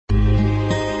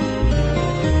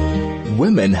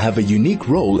women have a unique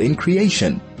role in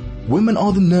creation. Women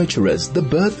are the nurturers, the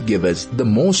birth givers, the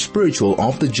more spiritual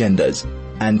of the genders,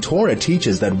 and Torah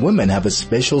teaches that women have a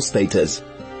special status.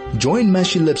 Join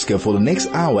Mashi Lipska for the next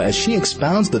hour as she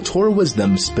expounds the Torah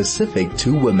wisdom specific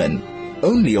to women.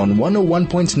 Only on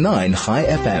 101.9 Chai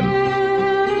FM.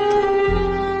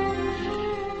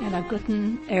 And a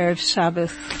guten Erev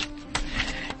Shabbos.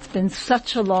 It's been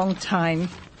such a long time.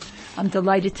 I'm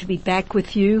delighted to be back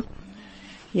with you.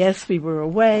 Yes, we were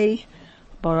away.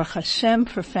 Baruch Hashem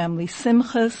for family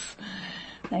simchas.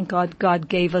 Thank God God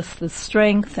gave us the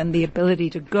strength and the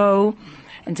ability to go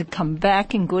and to come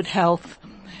back in good health.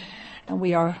 And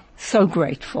we are so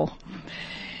grateful.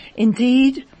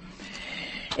 Indeed,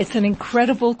 it's an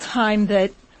incredible time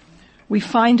that we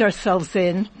find ourselves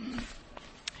in.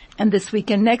 And this week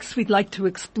and next we'd like to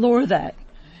explore that.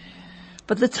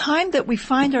 But the time that we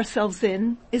find ourselves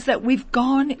in is that we've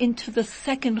gone into the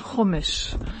second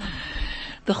Chumash.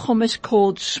 The Chumash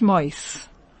called Shmos.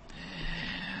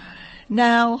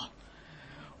 Now,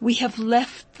 we have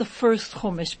left the first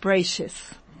Chumash,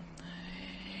 Breishis.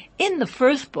 In the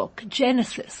first book,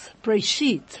 Genesis,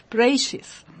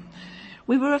 Breishis,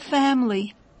 we were a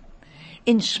family.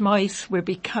 In Shmos, we're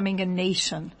becoming a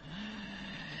nation.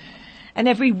 And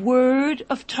every word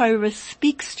of Torah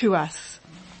speaks to us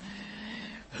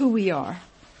who we are,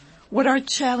 what our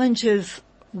challenges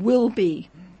will be,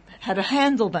 how to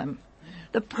handle them.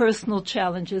 The personal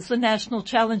challenges, the national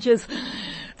challenges,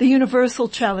 the universal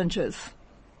challenges.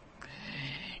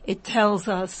 It tells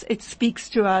us, it speaks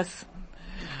to us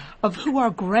of who our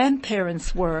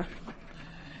grandparents were,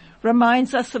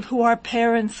 reminds us of who our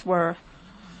parents were,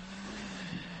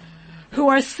 who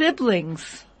our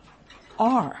siblings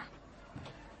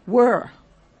were,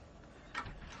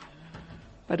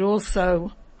 but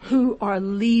also who our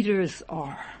leaders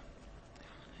are.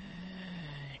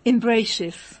 In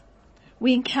Breishis,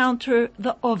 we encounter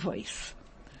the Ovos.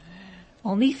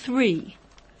 Only 3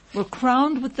 were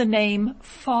crowned with the name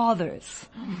fathers.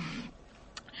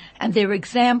 And their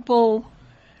example,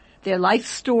 their life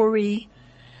story,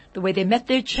 the way they met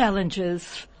their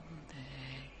challenges,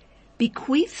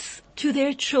 bequeaths to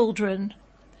their children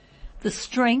the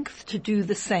strength to do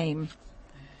the same.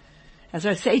 As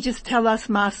our sages tell us,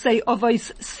 Maaseh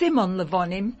Ovos Simon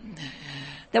Levonim,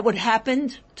 that what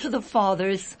happened to the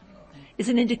fathers is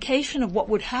an indication of what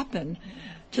would happen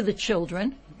to the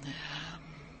children.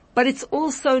 But it's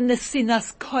also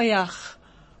Nesinas Koyach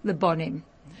Lebonim.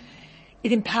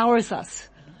 It empowers us.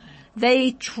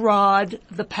 They trod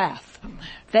the path.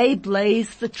 They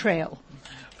blazed the trail.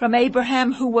 From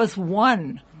Abraham, who was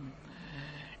one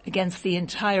against the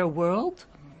entire world.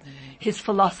 His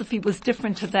philosophy was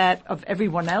different to that of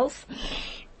everyone else.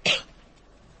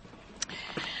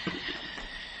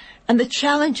 And the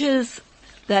challenges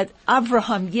that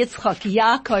Avraham, Yitzchak,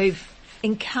 Yaakov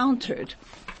encountered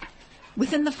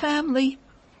within the family,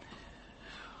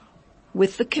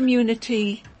 with the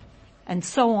community, and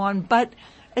so on. But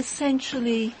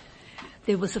essentially,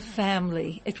 there was a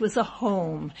family. It was a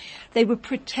home. They were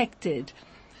protected.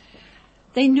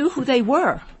 They knew who they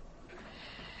were.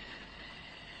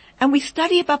 And we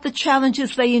study about the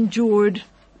challenges they endured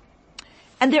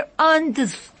and their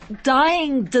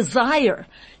undying desire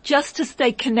just to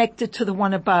stay connected to the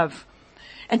one above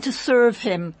and to serve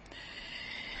him.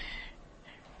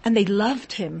 And they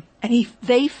loved him, and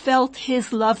they felt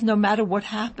his love no matter what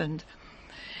happened.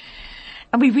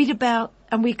 And we read about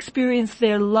and we experience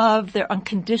their love, their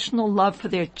unconditional love for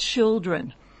their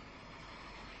children,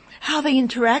 how they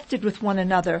interacted with one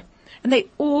another, and they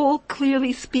all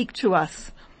clearly speak to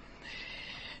us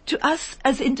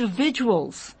as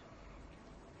individuals,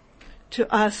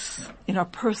 to us in our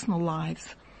personal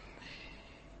lives,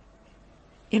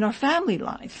 in our family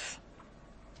lives,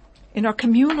 in our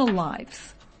communal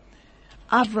lives.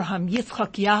 Avraham,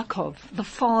 Yitzchak, Yaakov, the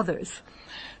fathers,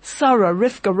 Sarah,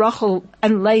 Rivka, Rachel,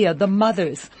 and Leah, the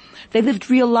mothers. They lived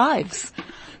real lives.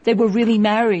 They were really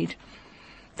married.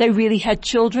 They really had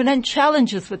children and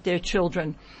challenges with their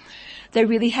children. They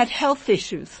really had health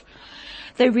issues.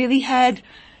 They really had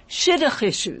shidduch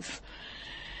issues.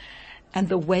 And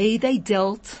the way they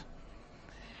dealt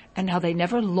and how they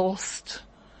never lost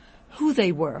who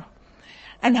they were,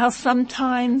 and how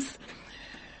sometimes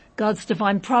God's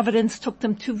divine providence took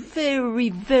them to very,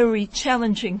 very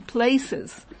challenging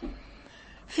places,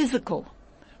 physical,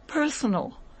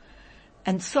 personal,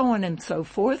 and so on and so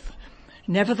forth.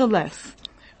 Nevertheless,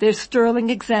 their sterling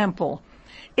example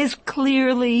is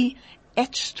clearly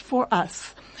etched for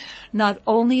us, not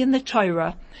only in the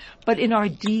Torah, but in our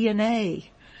DNA.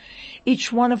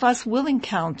 Each one of us will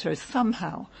encounter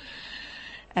somehow,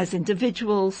 as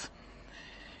individuals,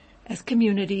 as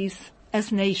communities,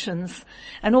 as nations,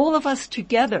 and all of us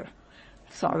together,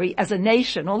 as a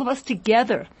nation, all of us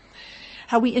together,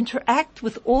 how we interact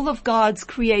with all of God's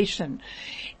creation,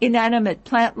 inanimate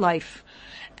plant life,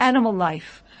 animal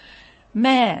life,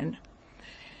 man,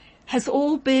 has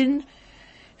all been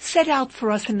set out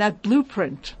for us in that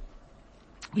blueprint.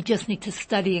 We just need to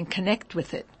study and connect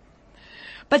with it.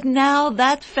 But now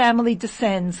that family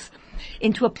descends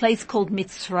into a place called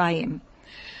Mitzrayim,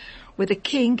 where the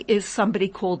king is somebody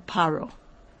called Paro.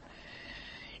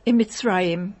 In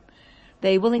Mitzrayim,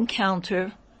 they will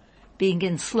encounter being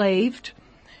enslaved,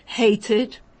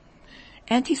 hated,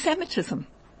 anti-Semitism.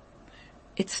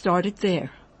 It started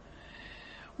there.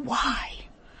 Why?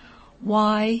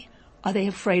 Why are they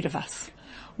afraid of us?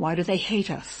 Why do they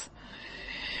hate us?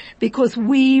 Because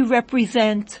we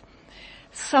represent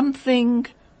something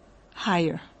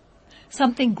higher,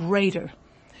 something greater.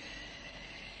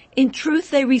 In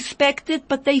truth, they respect it,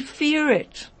 but they fear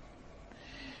it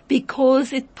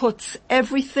because it puts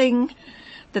everything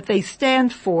that they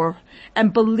stand for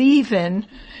and believe in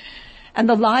and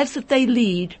the lives that they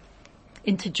lead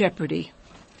into jeopardy.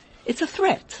 It's a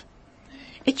threat.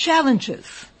 It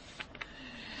challenges.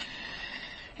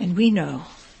 And we know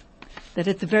that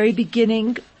at the very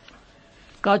beginning,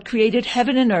 God created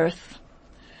heaven and earth,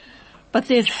 but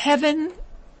there's heaven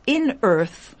in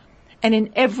earth and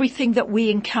in everything that we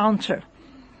encounter.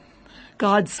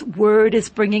 God's word is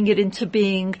bringing it into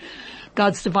being.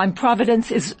 God's divine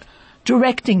providence is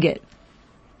directing it.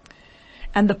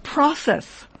 And the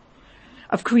process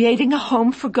of creating a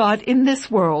home for God in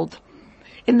this world,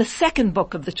 in the second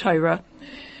book of the Torah,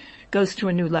 goes to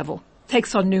a new level,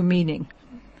 takes on new meaning.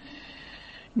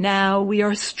 Now we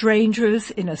are strangers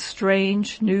in a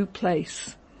strange new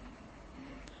place.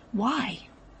 Why?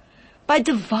 By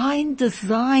divine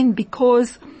design,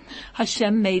 because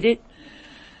Hashem made it.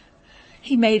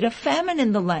 He made a famine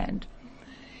in the land.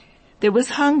 There was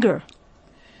hunger.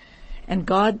 And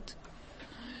God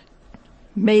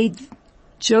made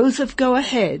Joseph go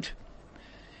ahead.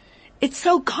 It's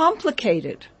so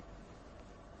complicated.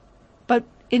 But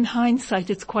in hindsight,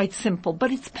 it's quite simple,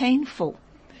 but it's painful.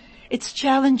 It's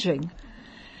challenging.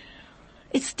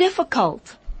 It's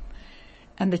difficult.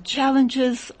 And the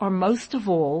challenges are most of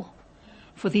all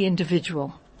for the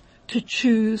individual to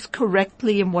choose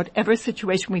correctly in whatever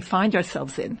situation we find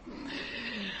ourselves in.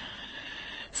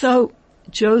 So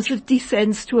Joseph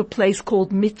descends to a place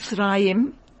called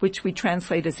Mitzrayim, which we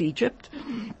translate as Egypt.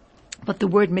 But the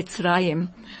word Mitzrayim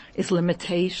is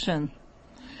limitation.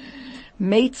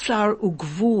 Meitzar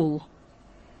ugvul,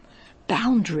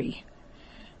 boundary.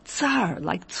 Tsar,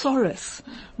 like tsaurus,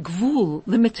 gvul,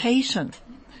 limitation.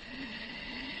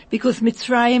 Because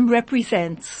Mitzrayim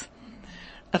represents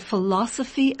a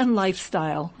philosophy and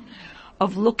lifestyle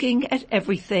of looking at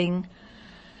everything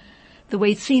the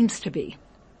way it seems to be.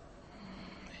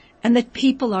 And that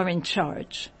people are in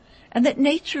charge. And that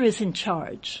nature is in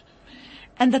charge.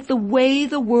 And that the way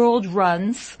the world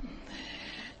runs,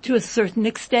 to a certain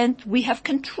extent, we have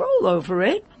control over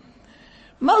it.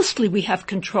 Mostly we have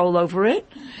control over it.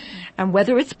 And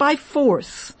whether it's by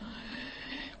force,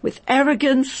 with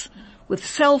arrogance, with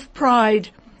self-pride,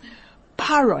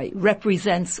 Paroi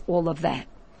represents all of that.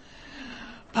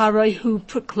 Paroi who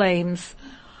proclaims,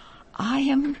 I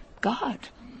am God.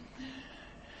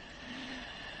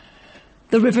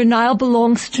 The river Nile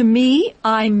belongs to me.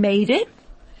 I made it.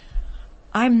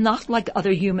 I'm not like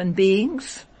other human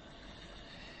beings.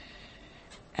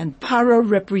 And Paro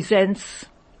represents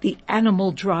the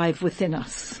animal drive within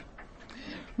us.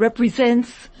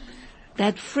 Represents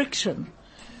that friction,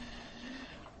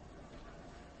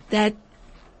 that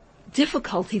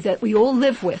difficulty that we all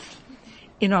live with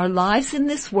in our lives in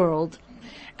this world,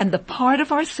 and the part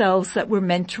of ourselves that we're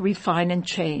meant to refine and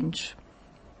change.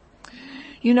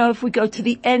 You know, if we go to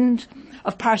the end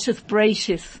of Parshas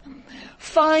Bereishis,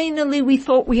 finally we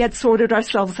thought we had sorted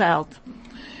ourselves out.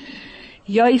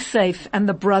 Yosef and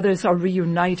the brothers are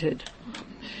reunited.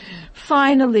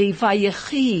 Finally,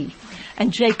 Vayechi,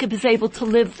 and Jacob is able to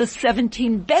live the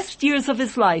 17 best years of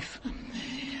his life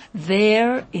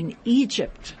there in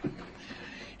Egypt,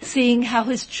 seeing how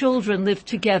his children live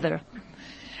together.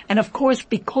 And of course,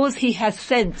 because he has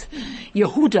sent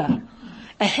Yehuda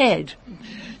ahead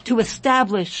to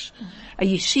establish a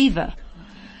yeshiva,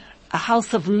 a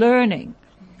house of learning,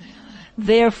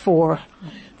 therefore,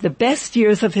 the best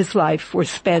years of his life were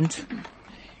spent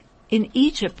in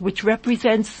Egypt, which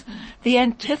represents the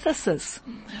antithesis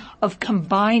of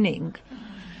combining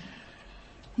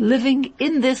living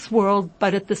in this world,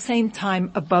 but at the same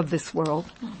time above this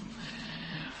world.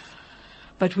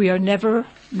 But we are never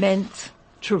meant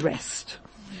to rest.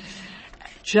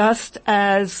 Just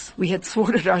as we had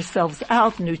sorted ourselves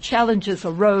out, new challenges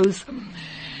arose,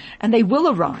 and they will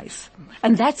arise.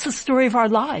 And that's the story of our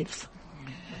lives.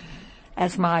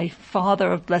 As my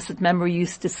father of blessed memory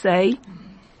used to say,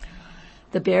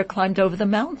 the bear climbed over the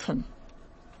mountain.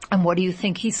 And what do you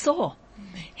think he saw?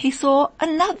 He saw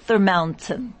another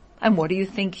mountain. And what do you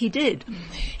think he did?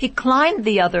 He climbed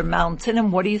the other mountain,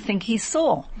 and what do you think he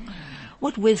saw?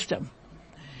 What wisdom.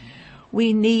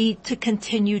 We need to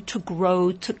continue to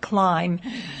grow, to climb,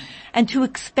 and to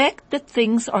expect that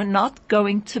things are not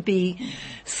going to be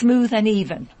smooth and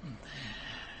even.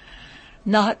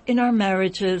 Not in our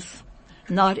marriages,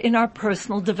 not in our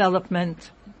personal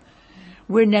development.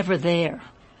 We're never there.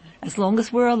 As long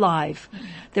as we're alive,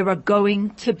 there are going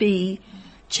to be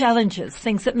challenges,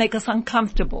 things that make us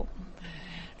uncomfortable,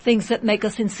 things that make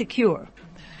us insecure,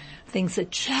 things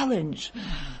that challenge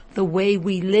the way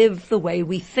we live, the way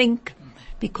we think,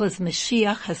 because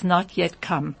Mashiach has not yet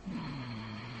come.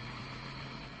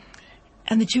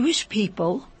 And the Jewish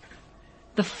people,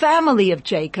 the family of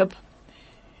Jacob,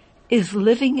 is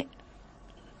living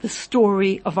the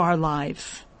story of our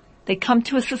lives. They come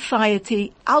to a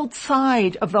society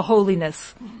outside of the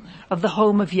holiness of the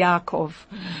home of Yaakov.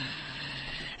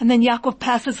 And then Yaakov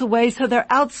passes away, so they're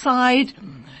outside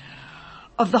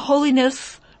of the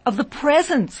holiness of the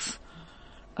presence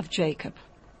of Jacob.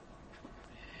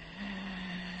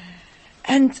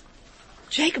 And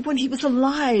Jacob, when he was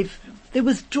alive, there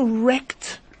was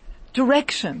direction,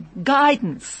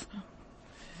 guidance.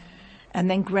 And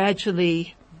then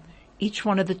gradually, each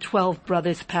one of the 12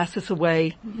 brothers passes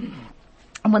away.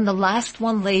 And when the last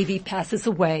one, Levi, passes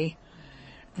away,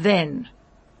 then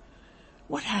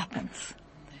what happens?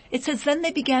 It says, then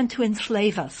they began to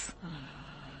enslave us.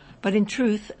 But in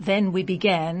truth, then we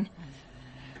began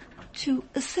to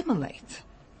assimilate.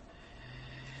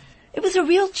 It was a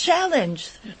real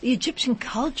challenge. The Egyptian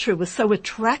culture was so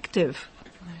attractive.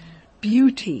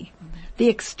 Beauty, the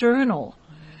external.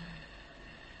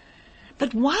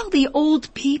 But while the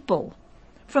old people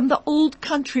from the old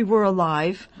country were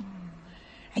alive,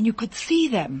 and you could see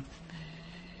them,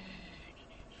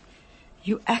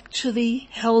 you actually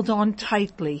held on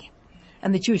tightly,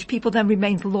 and the Jewish people then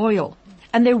remained loyal,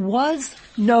 and there was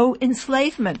no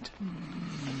enslavement.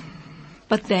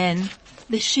 But then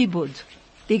the shibud,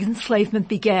 the enslavement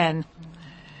began.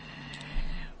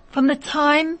 From the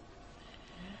time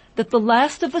that the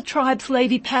last of the tribes,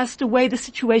 Levi, passed away, the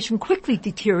situation quickly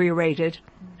deteriorated,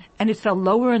 and it fell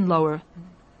lower and lower.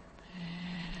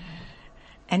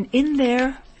 And in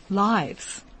their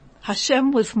lives,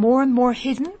 Hashem was more and more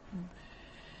hidden,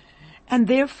 and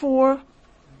therefore,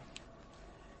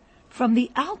 from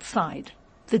the outside,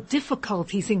 the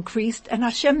difficulties increased, and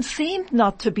Hashem seemed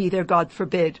not to be there, God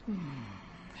forbid.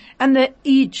 And the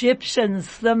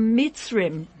Egyptians, the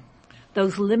Mitzrim,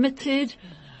 those limited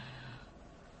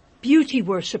beauty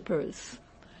worshippers,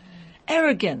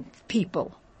 arrogant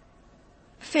people,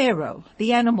 Pharaoh,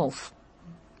 the animal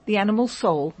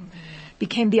soul,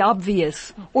 became the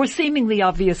obvious or seemingly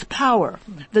obvious power,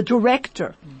 the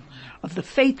director of the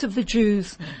fate of the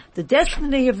Jews, the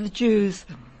destiny of the Jews.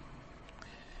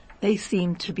 They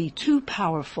seemed to be too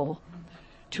powerful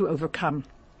to overcome.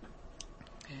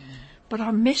 But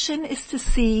our mission is to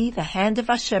see the hand of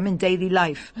Hashem in daily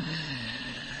life,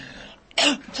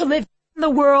 to live in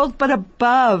the world but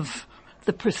above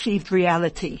the perceived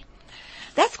reality.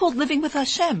 That's called living with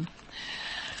Hashem.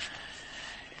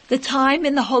 The time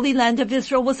in the Holy Land of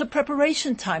Israel was a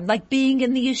preparation time, like being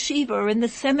in the yeshiva or in the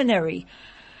seminary,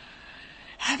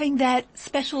 having that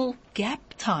special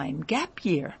gap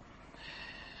year.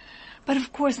 But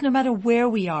of course, no matter where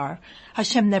we are,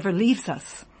 Hashem never leaves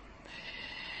us.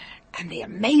 And the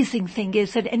amazing thing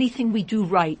is that anything we do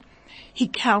right, He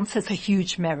counts as a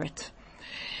huge merit.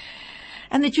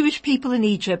 And the Jewish people in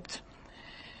Egypt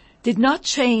did not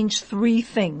change 3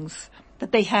 things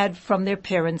that they had from their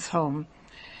parents' home.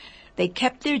 They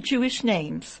kept their Jewish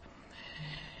names.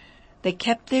 They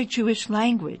kept their Jewish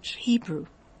language, Hebrew.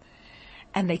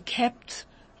 And they kept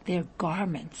their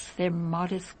garments, their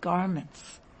modest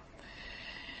garments.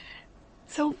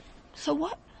 So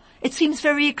what? It seems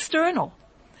very external.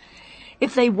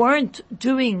 If they weren't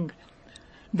doing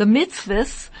the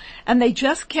mitzvahs and they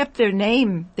just kept their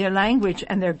name, their language,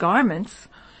 and their garments,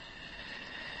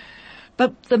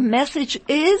 but the message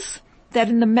is that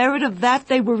in the merit of that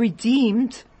they were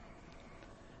redeemed.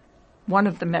 One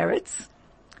of the merits,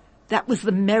 that was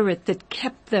the merit that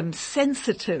kept them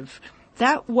sensitive.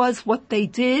 That was what they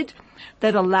did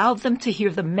that allowed them to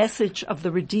hear the message of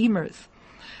the Redeemers.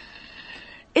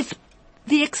 It's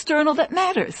the external that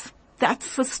matters.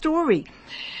 That's the story.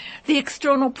 The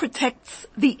external protects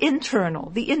the internal.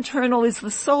 The internal is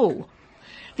the soul.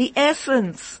 The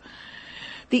essence.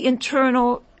 The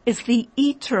internal is the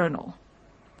eternal.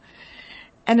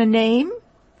 And a name,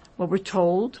 well, we're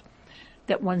told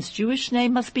that one's Jewish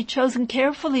name must be chosen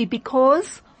carefully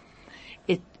because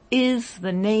it is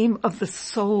the name of the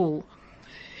soul.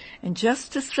 And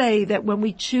just to say that when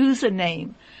we choose a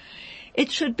name,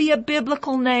 it should be a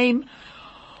biblical name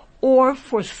or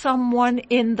for someone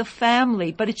in the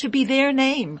family, but it should be their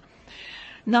name,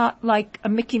 not like a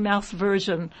Mickey Mouse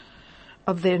version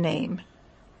of their name.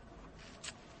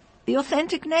 The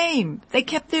authentic name. They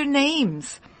kept their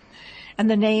names. And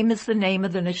the name is the name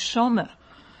of the neshama.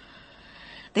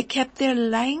 They kept their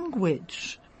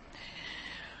language.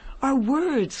 Our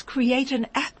words create an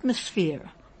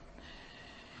atmosphere.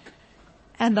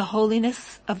 And the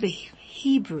holiness of the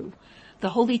Hebrew, the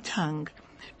holy tongue,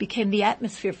 became the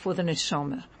atmosphere for the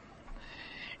neshama.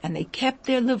 And they kept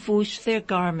their levush, their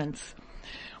garments,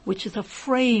 which is a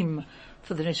frame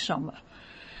for the neshama.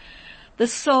 The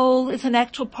soul is an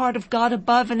actual part of God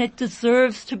above, and it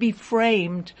deserves to be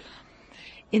framed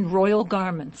in royal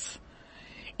garments,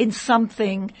 in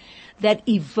something that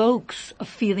evokes a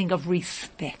feeling of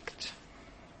respect.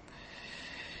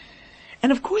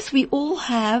 And of course we all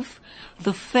have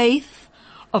the faith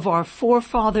of our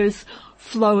forefathers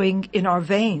flowing in our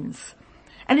veins.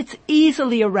 And it's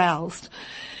easily aroused.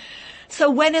 So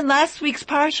when in last week's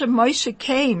parsha Moshe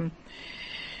came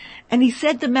and he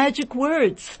said the magic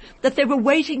words that they were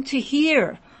waiting to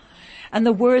hear, and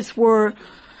the words were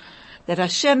that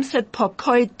Hashem said,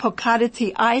 Pokoid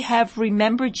Pokadati, I have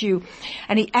remembered you.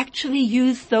 And he actually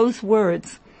used those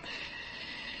words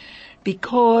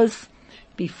because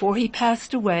before he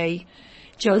passed away,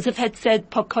 Joseph had said,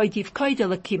 Pokoid Yivkoid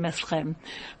Elokim Eschem.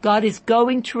 God is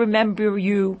going to remember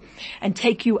you and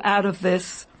take you out of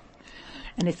this.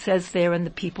 And it says there, and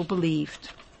the people believed.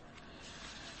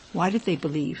 Why did they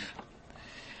believe?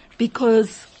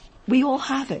 Because we all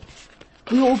have it.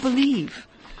 We all believe.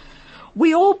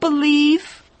 We all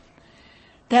believe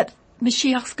that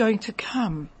Mashiach's going to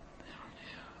come.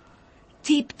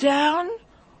 Deep down,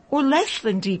 or less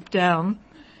than deep down,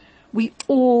 we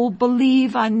all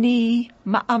believe ani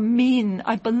ma'amin.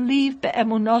 I believe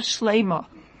be'emunah shlema,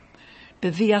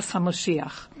 bevias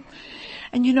HaMashiach.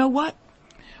 And you know what?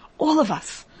 All of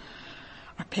us,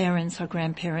 our parents, our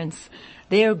grandparents,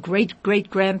 their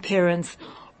great-great-grandparents,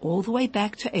 all the way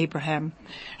back to Abraham,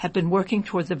 have been working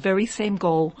towards the very same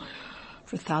goal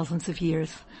for thousands of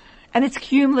years. And it's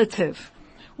cumulative.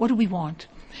 What do we want?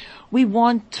 We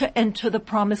want to enter the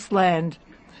promised land.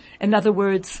 In other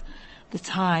words, the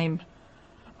time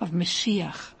of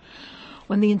Mashiach,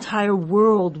 when the entire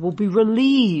world will be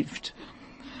relieved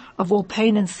of all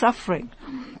pain and suffering,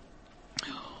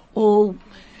 all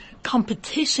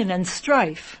competition and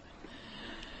strife,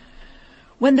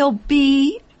 when there'll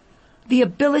be the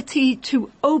ability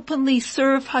to openly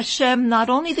serve Hashem, not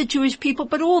only the Jewish people,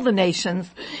 but all the nations,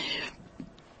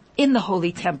 in the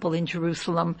Holy Temple in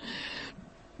Jerusalem,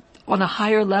 on a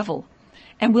higher level,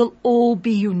 and we'll all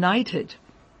be united.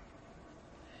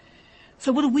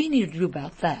 So what do we need to do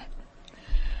about that?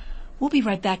 We'll be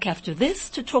right back after this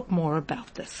to talk more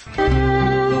about this.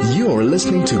 You're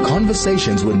listening to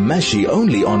Conversations with Mashi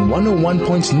only on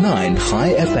 101.9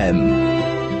 Chai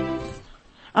FM.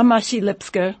 I'm Mashi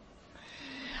Lipsker.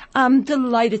 I'm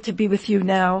delighted to be with you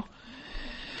now,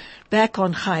 back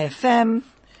on Chai FM,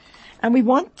 and we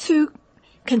want to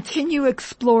continue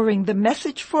exploring the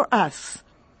message for us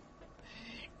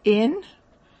in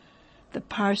the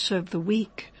Parsha of the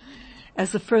week.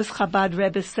 As the first Chabad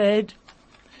Rebbe said,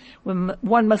 when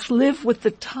one must live with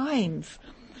the times,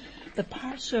 the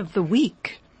Parsha of the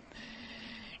week.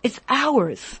 It's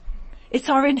ours. It's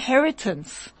our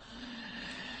inheritance.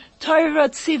 Torah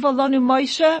tziva lanu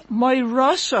Moshe,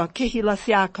 moirasha kehilas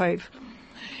Yaakov.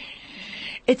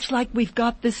 It's like we've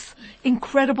got this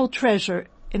incredible treasure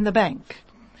in the bank,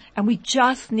 and we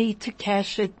just need to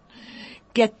cash it,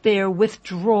 get there,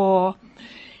 withdraw,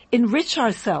 enrich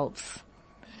ourselves.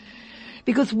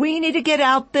 Because we need to get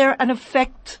out there and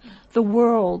affect the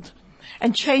world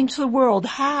and change the world.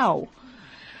 How?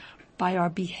 By our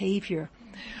behavior.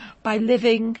 By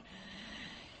living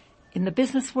in the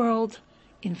business world,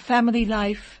 in family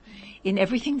life, in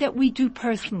everything that we do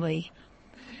personally,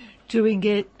 doing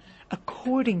it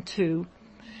according to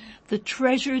the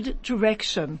treasured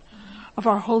direction of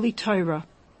our holy Torah.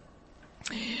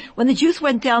 When the Jews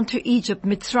went down to Egypt,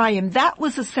 Mitzrayim, that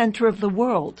was the center of the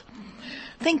world.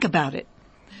 Think about it.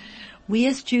 We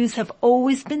as Jews have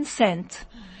always been sent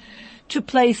to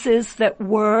places that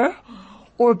were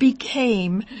or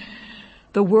became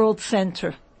the world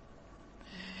center.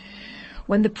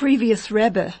 When the previous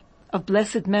Rebbe of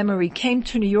blessed memory came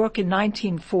to New York in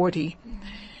 1940,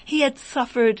 he had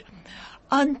suffered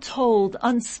untold,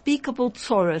 unspeakable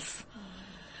tzoros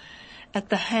at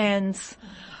the hands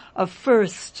of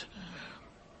first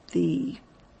the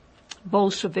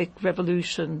Bolshevik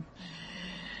Revolution,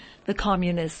 the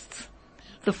communists,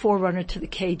 the forerunner to the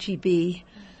KGB,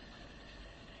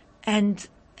 and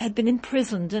had been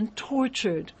imprisoned and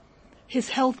tortured,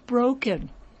 his health broken.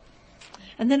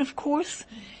 And then, of course,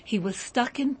 he was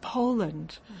stuck in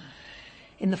Poland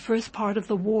in the first part of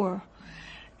the war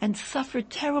and suffered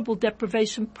terrible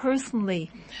deprivation personally,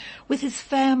 with his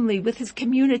family, with his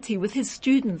community, with his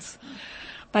students.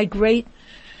 By great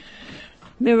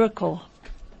miracle,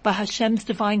 by Hashem's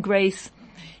divine grace,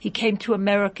 he came to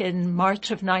America in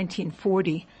March of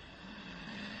 1940.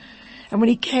 And when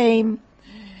he came,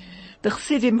 the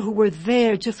Chassidim who were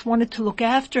there just wanted to look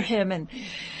after him and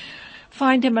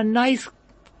find him a nice,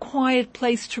 quiet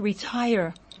place to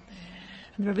retire.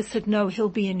 And the Rebbe said, no, he'll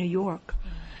be in New York,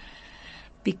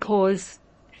 because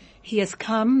he has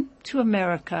come to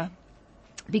America,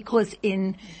 because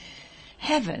in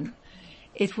heaven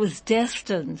it was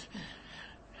destined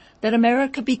that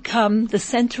America become the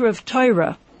center of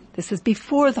Torah. This is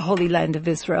before the Holy Land of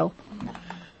Israel,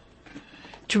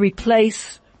 to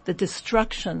replace the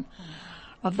destruction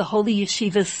of the holy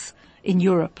yeshivas in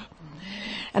Europe.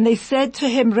 And they said to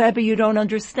him, Rebbe, you don't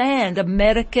understand.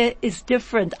 America is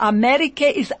different.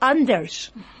 America is anders.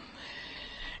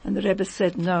 And the Rebbe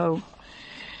said, no.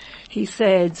 He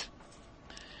said,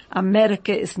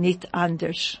 America is nicht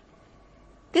anders.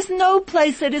 There's no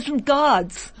place that isn't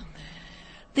God's.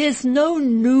 There's no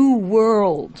new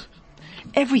world.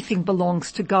 Everything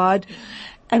belongs to God.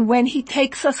 And when he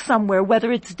takes us somewhere,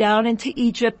 whether it's down into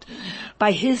Egypt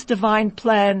by his divine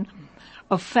plan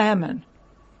of famine,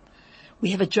 we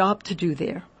have a job to do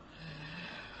there.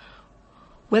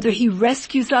 Whether he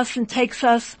rescues us and takes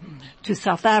us to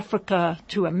South Africa,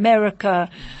 to America,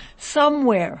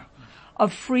 somewhere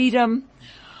of freedom,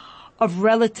 of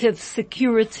relative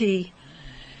security,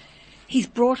 he's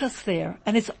brought us there.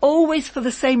 And it's always for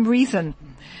the same reason.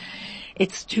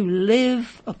 It's to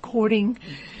live according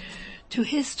to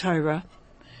his Torah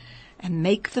and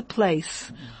make the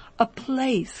place a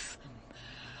place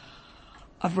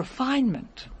of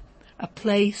refinement, a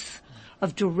place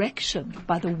of direction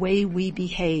by the way we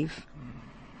behave.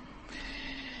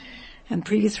 And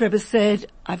previous Rebbe said,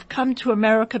 I've come to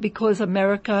America because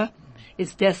America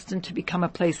is destined to become a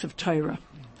place of Torah.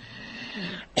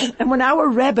 And when our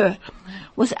Rebbe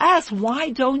was asked,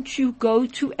 why don't you go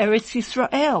to Eretz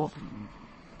Yisrael?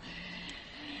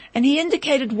 And he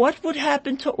indicated what would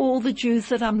happen to all the Jews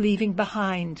that I'm leaving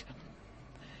behind.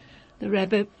 The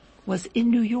Rebbe was in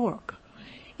New York,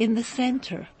 in the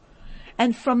center.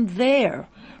 And from there,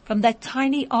 from that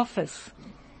tiny office,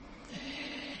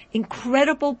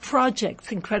 incredible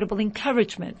projects, incredible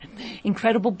encouragement,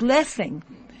 incredible blessing,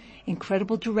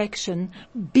 incredible direction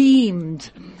beamed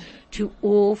to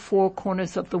all four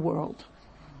corners of the world,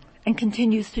 and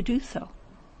continues to do so.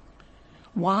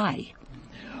 Why?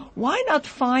 Why not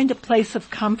find a place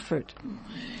of comfort?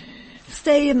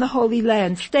 Stay in the Holy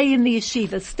Land, stay in the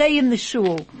yeshiva, stay in the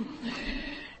shul,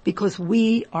 because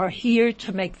we are here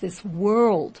to make this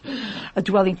world a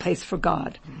dwelling place for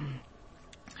God.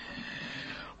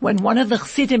 When one of the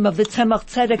Chassidim of the Tzemach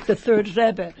Tzedek, the third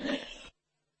Rebbe,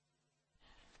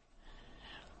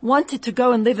 wanted to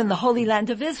go and live in the Holy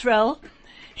Land of Israel,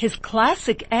 his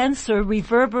classic answer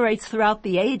reverberates throughout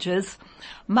the ages,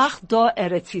 Mach da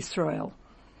Eretz Yisrael.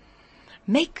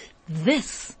 Make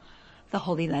this the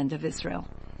Holy Land of Israel.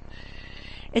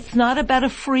 It's not about a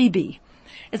freebie.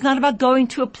 It's not about going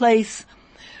to a place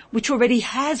which already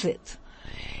has it.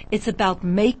 It's about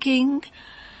making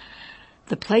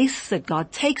the place that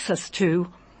God takes us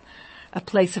to a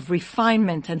place of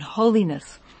refinement and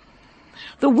holiness.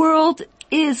 The world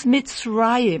is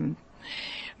Mitzrayim,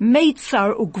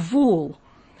 Meitzar Ugvul.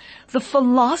 The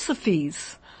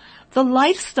philosophies, the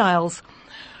lifestyles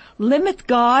limit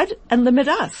God and limit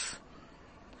us.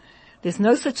 There's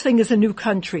no such thing as a new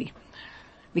country.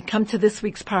 We come to this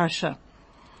week's parsha.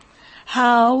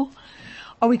 How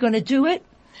are we going to do it?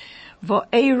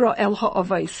 Va'era el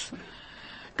ha'avos.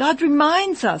 God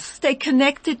reminds us, stay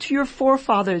connected to your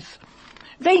forefathers.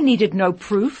 They needed no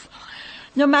proof.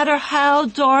 No matter how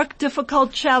dark,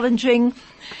 difficult, challenging,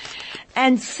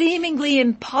 and seemingly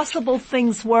impossible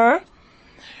things were,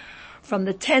 from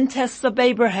the 10 tests of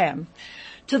Abraham,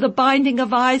 to the binding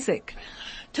of Isaac,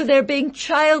 to their being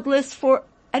childless for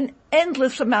an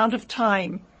endless amount of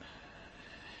time,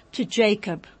 to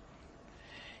Jacob,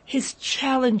 his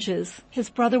challenges, his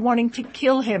brother wanting to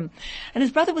kill him. And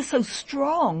his brother was so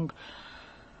strong,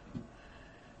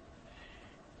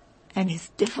 and his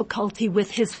difficulty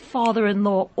with his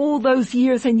father-in-law all those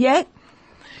years, and yet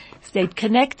stayed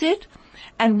connected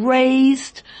and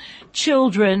raised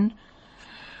children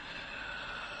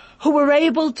who were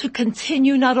able to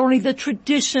continue not only the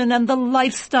tradition and the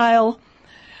lifestyle,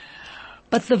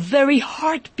 but the very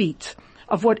heartbeat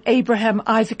of what Abraham,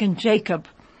 Isaac, and Jacob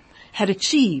had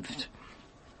achieved.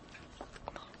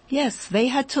 Yes, they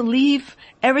had to leave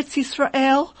Eretz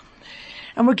Yisrael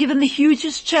and were given the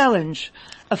hugest challenge,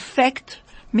 affect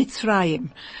Mitzrayim,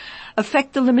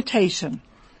 affect the limitation.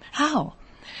 How?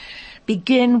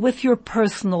 Begin with your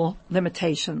personal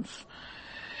limitations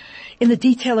in the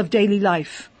detail of daily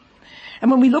life. And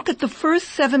when we look at the first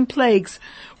 7 plagues,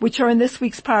 which are in this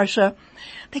week's parsha,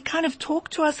 they kind of talk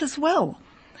to us as well.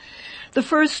 The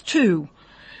first 2,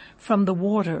 from the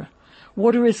water.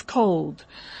 Water is cold.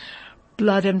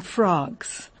 Blood and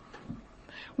frogs.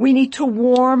 We need to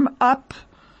warm up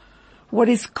what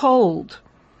is cold.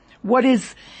 What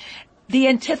is the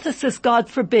antithesis, God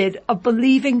forbid, of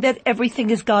believing that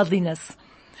everything is godliness.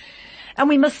 And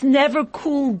we must never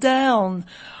cool down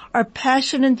our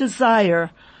passion and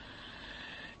desire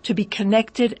to be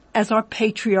connected as our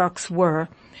patriarchs were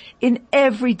in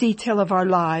every detail of our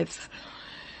lives.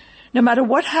 No matter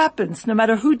what happens, no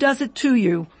matter who does it to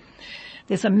you,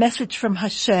 there's a message from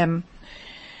Hashem,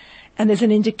 and there's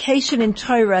an indication in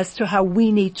Torah as to how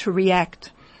we need to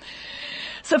react.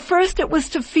 So first it was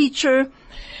to feature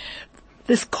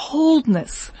this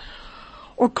coldness,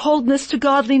 or coldness to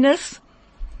godliness.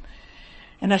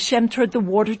 And Hashem turned the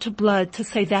water to blood to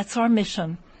say that's our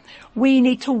mission. We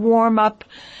need to warm up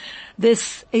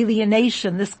this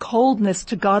alienation, this coldness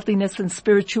to godliness and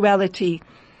spirituality.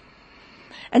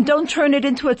 And don't turn it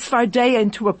into a tzvardeya,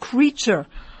 into a creature,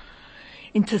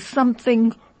 into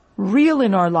something real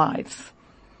in our lives.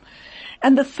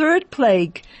 And the third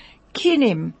plague,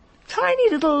 kinim,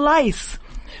 tiny little lice.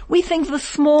 We think the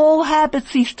small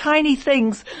habits, these tiny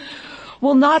things,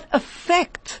 will not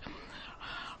affect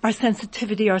our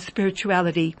sensitivity, our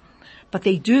spirituality, but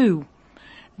they do.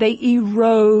 They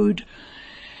erode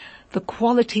the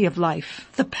quality of life,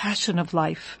 the passion of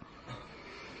life.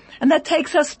 And that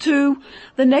takes us to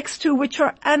the next 2, which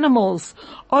are animals,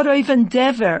 Orev and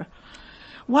Dever,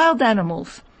 wild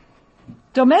animals,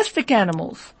 domestic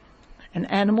animals. An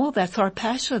animal, that's our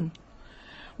passion.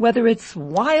 Whether it's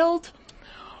wild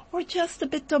or just a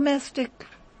bit domestic,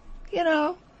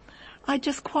 I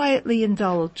just quietly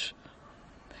indulge.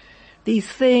 These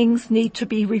things need to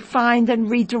be refined and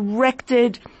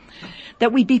redirected,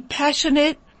 that we be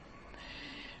passionate,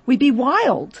 we be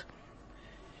wild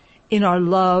in our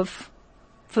love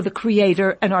for the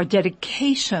Creator and our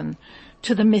dedication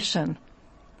to the mission.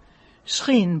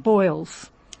 Shchin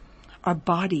boils our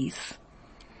bodies.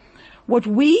 What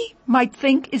we might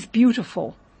think is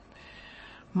beautiful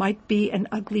might be an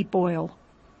ugly boil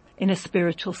in a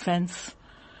spiritual sense.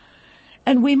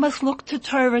 And we must look to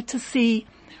Torah to see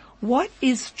what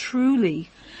is truly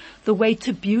the way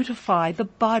to beautify the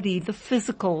body, the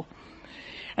physical,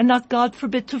 and not, God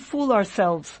forbid, to fool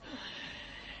ourselves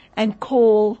and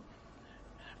call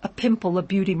a pimple a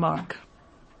beauty mark.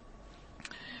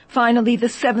 Finally, the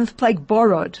 7th plague,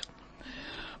 borod.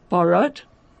 Borod,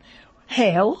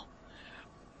 hail,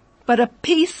 but a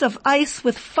piece of ice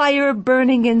with fire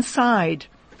burning inside.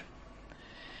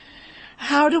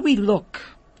 How do we look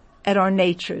at our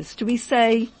natures? Do we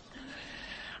say,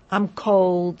 I'm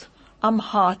cold, I'm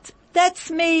hot, that's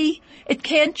me, it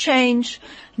can't change?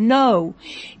 No.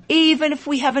 Even if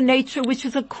we have a nature which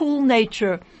is a cool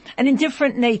nature, an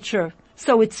indifferent nature,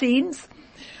 so it seems,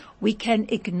 we can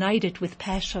ignite it with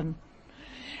passion.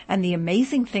 And the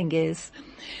amazing thing is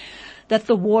that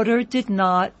the water did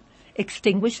not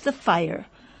extinguish the fire,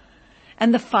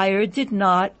 and the fire did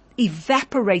not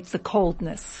evaporate the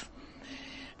coldness.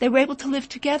 They were able to live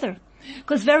together.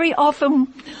 Because very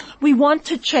often we want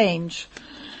to change,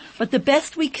 but the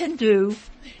best we can do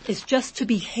is just to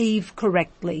behave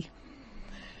correctly.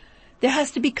 There has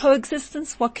to be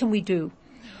coexistence. What can we do?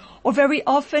 Or very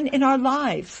often in our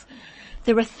lives,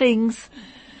 there are things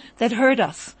that hurt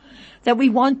us, that we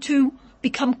want to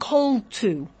become cold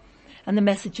to. And the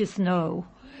message is no.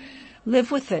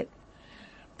 Live with it.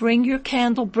 Bring your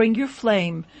candle, bring your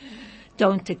flame.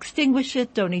 Don't extinguish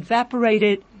it, don't evaporate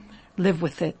it. Live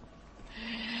with it.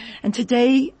 And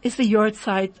today is the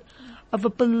yahrzeit of a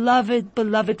beloved,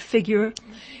 beloved figure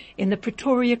in the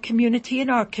Pretoria community, in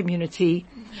our community,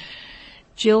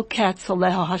 Jill Katz,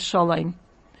 Aleha Hasholem.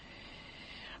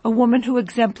 A woman who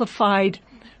exemplified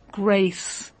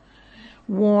grace,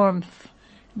 warmth,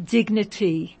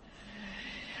 dignity.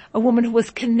 A woman who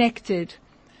was connected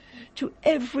to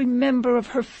every member of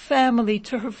her family,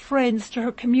 to her friends, to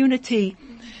her community.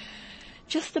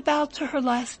 just about to her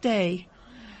last day,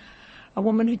 a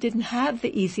woman who didn't have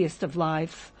the easiest of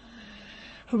lives,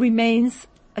 who remains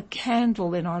a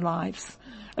candle in our lives,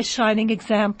 a shining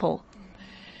example.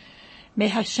 May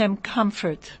Hashem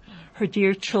comfort her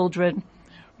dear children,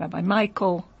 Rabbi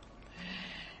Michael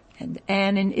and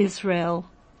Anne in Israel,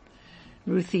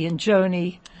 Ruthie and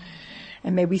Joni,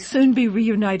 and may we soon be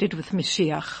reunited with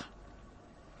Mashiach.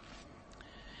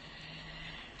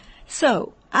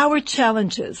 So, our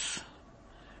challenges.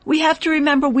 We have to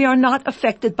remember we are not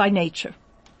affected by nature.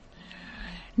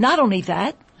 Not only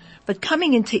that, but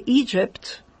coming into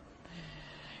Egypt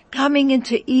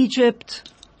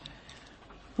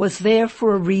was there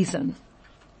for a reason.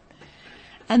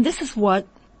 And this is what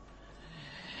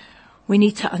we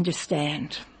need to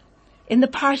understand. In the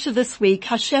parsha this week,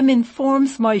 Hashem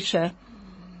informs Moshe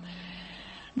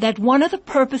that one of the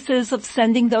purposes of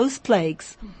sending those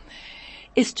plagues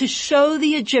is to show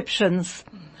the Egyptians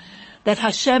that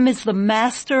Hashem is the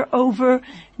master over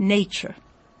nature.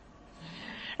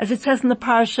 As it says in the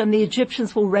parsha, and the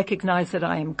Egyptians will recognize that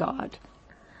I am God.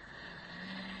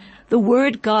 The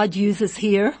word God uses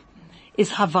here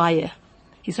is Havaya.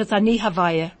 He says, Ani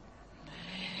Havaya.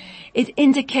 It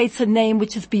indicates a name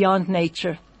which is beyond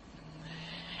nature.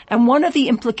 And one of the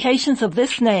implications of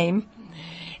this name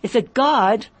is that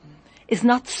God is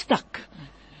not stuck.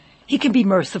 He can be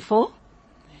merciful.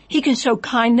 He can show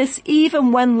kindness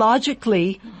even when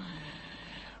logically,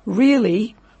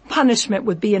 really, punishment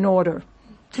would be in order.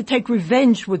 To take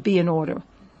revenge would be in order.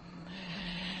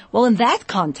 Well, in that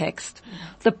context,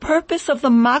 the purpose of the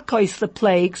Makos, the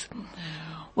plagues,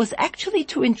 was actually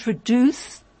to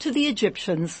introduce to the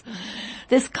Egyptians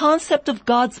this concept of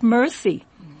God's mercy.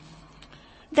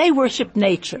 They worshiped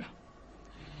nature.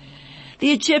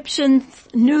 The Egyptians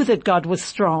knew that God was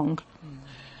strong,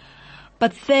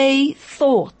 but they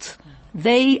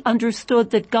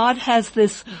understood that God has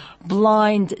this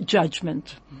blind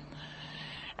judgment,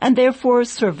 and therefore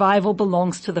survival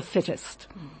belongs to the fittest.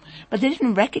 But they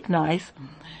didn't recognize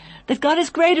that God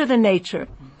is greater than nature,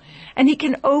 and He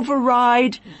can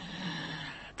override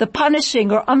the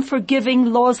punishing or unforgiving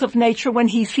laws of nature when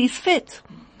He sees fit.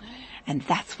 And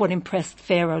that's what impressed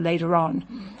Pharaoh later on.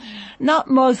 Not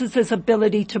Moses'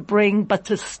 ability to bring, but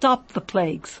to stop the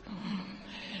plagues.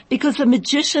 Because the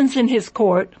magicians in his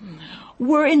court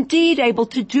were indeed able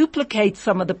to duplicate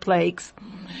some of the plagues,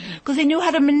 because they knew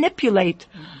how to manipulate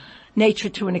nature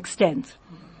to an extent.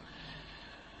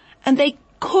 And they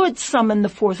could summon the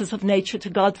forces of nature to,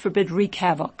 God forbid, wreak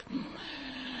havoc.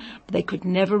 But they could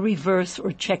never reverse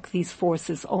or check these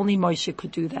forces. Only Moshe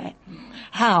could do that.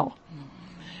 How?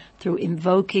 Through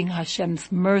invoking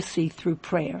Hashem's mercy through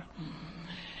prayer.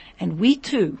 And we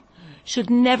too should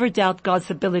never doubt God's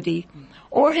ability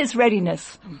or His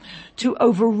readiness to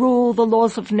overrule the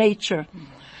laws of nature,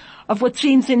 of what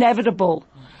seems inevitable,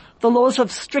 the laws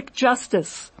of strict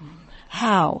justice.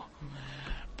 How?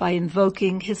 By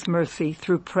invoking His mercy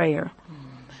through prayer.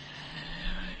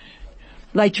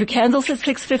 Light your candles at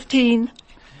 6:15.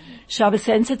 Shabbos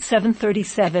ends at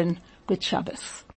 7:37. Good Shabbos.